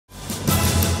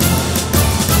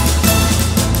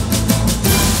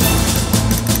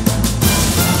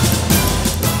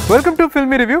Welcome to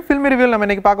Filmy Review. Filmy Review நம்ம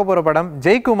இன்னைக்கு பார்க்க போற படம்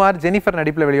Kumar, Jennifer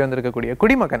நடிப்புல வெளிய வந்திருக்கக்கூடிய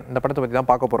குடிமகன். இந்த படத்தை பத்தி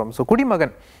தான் பார்க்க போறோம்.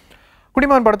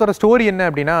 குடிமகன் படத்தோட ஸ்டோரி என்ன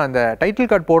அப்படின்னா அந்த டைட்டில்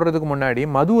கார்டு போடுறதுக்கு முன்னாடி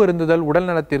மது அருந்துதல் உடல்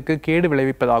நலத்திற்கு கேடு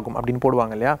விளைவிப்பதாகும் அப்படின்னு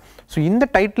போடுவாங்க இல்லையா. ஸோ இந்த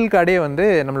டைட்டில் கார்டே வந்து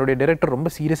நம்மளுடைய டைரக்டர் ரொம்ப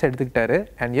சீரியஸாக எடுத்துக்கிட்டாரு.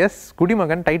 அண்ட் எஸ்,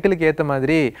 குடிமகன் டைட்டிலுக்கு ஏற்ற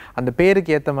மாதிரி அந்த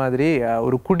பேருக்கு ஏற்ற மாதிரி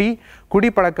ஒரு குடி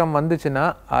பழக்கம் வந்துச்சுன்னா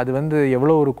அது வந்து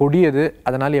எவ்வளோ ஒரு கொடியது,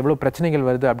 அதனால் எவ்வளோ பிரச்சனைகள்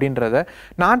வருது அப்படின்றத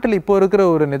நாட்டில் இப்போ இருக்கிற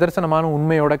ஒரு நிதர்சனமான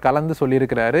உண்மையோட கலந்து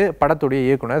சொல்லியிருக்கிறாரு படத்துடைய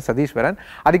இயக்குனர் சதீஸ்வரன்.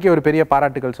 அதுக்கே ஒரு பெரிய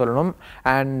பாராட்டுகள் சொல்லணும்.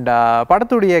 அண்ட்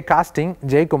படத்துடைய காஸ்டிங்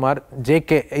ஜெயக்குமார்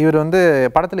ஜேகே, இவர் வந்து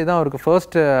படத்துல தான் அவருக்கு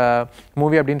ஃபர்ஸ்ட்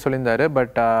மூவி அப்படின்னு சொல்லியிருந்தாரு.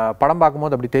 பட் படம்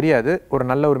பார்க்கும்போது அப்படி தெரியாது, ஒரு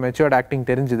நல்ல ஒரு மெச்சூர்ட் ஆக்டிங்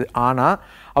தெரிஞ்சுது. ஆனால்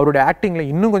அவருடைய ஆக்டிங்கில்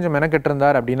இன்னும் கொஞ்சம்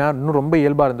மெனக்கெட்டிருந்தார் அப்படின்னா இன்னும் ரொம்ப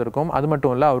இயல்பாக இருந்திருக்கும். அது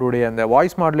மட்டும் இல்லை, அவருடைய அந்த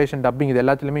வாய்ஸ் மாடுலேஷன் டப்பிங் இது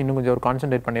எல்லாத்துலேயுமே இன்னும் கொஞ்சம் ஒரு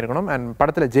கான்சென்ட்ரேட் பண்ணியிருக்கணும். அண்ட்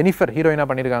படத்தில் ஜெனிஃபர் ஹீரோயினாக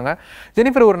பண்ணியிருக்காங்க.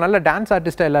 ஜெனிஃபர் ஒரு நல்ல டான்ஸ்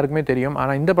ஆர்டிஸ்ட்டாக எல்லாருக்குமே தெரியும்.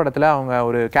 ஆனால் இந்த படத்தில் அவங்க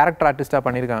ஒரு கேரக்டர் ஆர்டிஸ்ட்டாக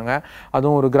பண்ணியிருக்காங்க.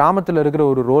 அதுவும் ஒரு கிராமத்தில் இருக்கிற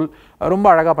ஒரு ரோல் ரொம்ப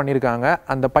அழகாக பண்ணியிருக்காங்க.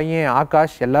 அந்த பையன்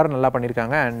ஆகாஷ் எல்லாரும் நல்லா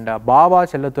பண்ணியிருக்காங்க. அண்ட் பாபா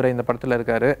செல்லத்துறை இந்த படத்தில்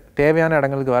இருக்காரு. தேவையான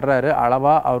இடங்களுக்கு வர்றாரு.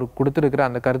 அளவாக அவருக்கு கொடுத்துருக்கிற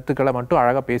அந்த கருத்துக்களை மட்டும்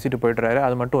அழகாக பேசிட்டு போயிடுறாரு.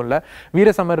 அது மட்டும் இல்லை,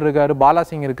 வீரசமர் இருக்காரு,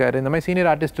 பாலாசிங் இருக்காரு, இந்த மாதிரி சீனியர்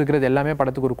ஆர்டிஸ்ட் இருக்கிறது எல்லாமே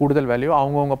படத்துக்கு ஒரு கூடுதல் வேல்யூ.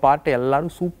 அவங்கவுங்க பாட்டு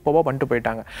எல்லாரும் சூப்பராக பண்ணிட்டு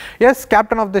போயிட்டாங்க. S,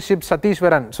 captain of the ship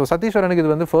Satheeswaran. So சதீஸ்வரனுக்கு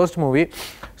இது வந்து first movie.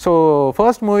 So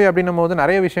first movie அப்படின்னும் போது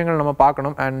நிறைய விஷயங்கள் நம்ம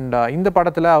பார்க்கணும். அண்ட் இந்த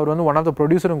படத்தில் அவர் வந்து ஒன் ஆஃப் த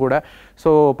ப்ரொடியூசரும் கூட.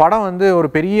 ஸோ படம் வந்து ஒரு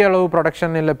பெரிய அளவு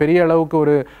ப்ரொடக்ஷன் இல்லை, பெரிய அளவுக்கு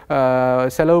ஒரு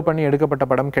செலவு பண்ணி எடுக்கப்பட்ட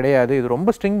படம் கிடையாது. இது ரொம்ப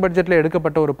ஸ்ட்ரிங் பட்ஜெட்டில்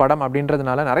எடுக்கப்பட்ட ஒரு படம்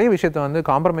அப்படின்றதுனால நிறைய விஷயத்தை வந்து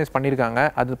காம்ப்ரமைஸ் பண்ணியிருக்காங்க.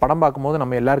 அது படம் பார்க்கும்போது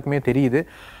நம்ம எல்லாருக்குமே தெரியுது.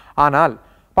 ஆனால்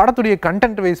படத்துடைய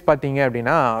கண்டென்ட் வைஸ் பார்த்தீங்க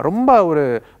அப்படின்னா ரொம்ப ஒரு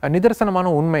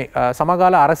நிதர்சனமான உண்மை.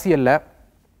 சமகால அரசியலில்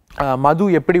மது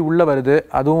எப்படி உள்ளே வருது,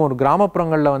 அதுவும் ஒரு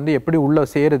கிராமப்புறங்களில் வந்து எப்படி உள்ளே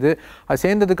சேருது, அது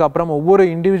சேர்ந்ததுக்கு அப்புறம் ஒவ்வொரு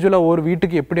இண்டிவிஜுவலாக ஒவ்வொரு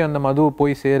வீட்டுக்கு எப்படி அந்த மது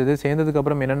போய் சேருது,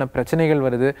 சேர்ந்ததுக்கப்புறம் என்னென்ன பிரச்சனைகள்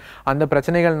வருது, அந்த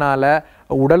பிரச்சனைகள்னால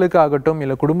உடலுக்காகட்டும்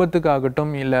இல்லை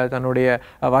குடும்பத்துக்காகட்டும் இல்லை தன்னுடைய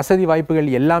வசதி வாய்ப்புகள்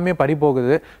எல்லாமே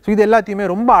பறிபோகுது. ஸோ இது எல்லாத்தையுமே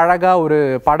ரொம்ப அழகாக ஒரு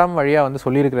படம் வழியாக வந்து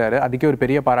சொல்லியிருக்கிறாரு. அதுக்கே ஒரு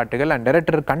பெரிய பாராட்டுகள். அண்ட்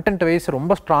டைரக்டர் கண்டென்ட் வைஸ்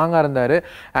ரொம்ப ஸ்ட்ராங்காக இருந்தார்.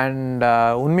 அண்ட்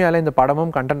உண்மையாலே இந்த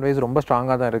படமும் கண்டென்ட் வைஸ் ரொம்ப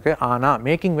ஸ்ட்ராங்காக தான் இருக்குது. ஆனால்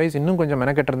மேக்கிங் வைஸ் இன்னும் கொஞ்சம்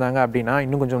மெனக்கெட்டிருந்தாங்க அப்படின்னா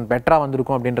இன்னும் கொஞ்சம் பெட்டராக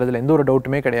வந்திருக்கும் அப்படின்றதுல எந்த ஒரு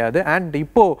டவுட்டுமே கிடையாது. அண்ட்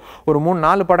இப்போது ஒரு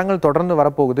 3-4 படங்கள் தொடர்ந்து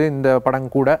வரப்போகுது இந்த படம்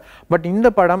கூட. பட் இந்த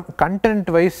படம் கண்டென்ட்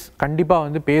வைஸ் கண்டிப்பாக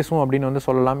வந்து பேசும் அப்படின்னு வந்து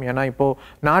சொல்லலாம். ஏன்னா இப்போது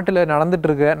நாட்டில்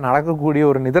நடக்கக்கூடிய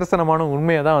ஒரு நிதர்சனமான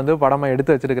உண்மையை தான் வந்து படமாக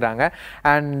எடுத்து வச்சிருக்கிறாங்க.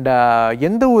 அண்ட்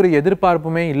எந்த ஒரு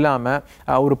எதிர்பார்ப்புமே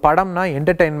இல்லாமல் ஒரு படம்னா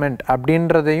என்டர்டெயின்மெண்ட்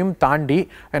அப்படின்றதையும் தாண்டி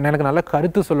எனக்கு நல்ல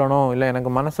கருத்து சொல்லணும், இல்லை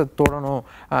எனக்கு மனசை தொடணும்,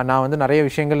 நான் வந்து நிறைய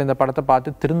விஷயங்கள் இந்த படத்தை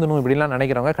பார்த்து திருந்தணும் இப்படிலாம்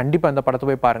நினைக்கிறவங்க கண்டிப்பாக இந்த படத்தை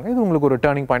போய் பாருங்கள். இது உங்களுக்கு ஒரு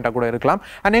டேர்னிங் பாயிண்டாக கூட இருக்கலாம்.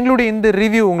 அண்ட் எங்களுடைய இந்த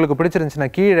ரிவ்யூ உங்களுக்கு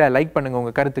பிடிச்சிருந்துச்சுன்னா கீழே லைக் பண்ணுங்கள்,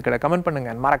 உங்கள் கருத்துக்களை கமெண்ட்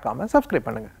பண்ணுங்கள், மறக்காமல் சப்ஸ்கிரைப்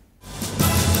பண்ணுங்கள்.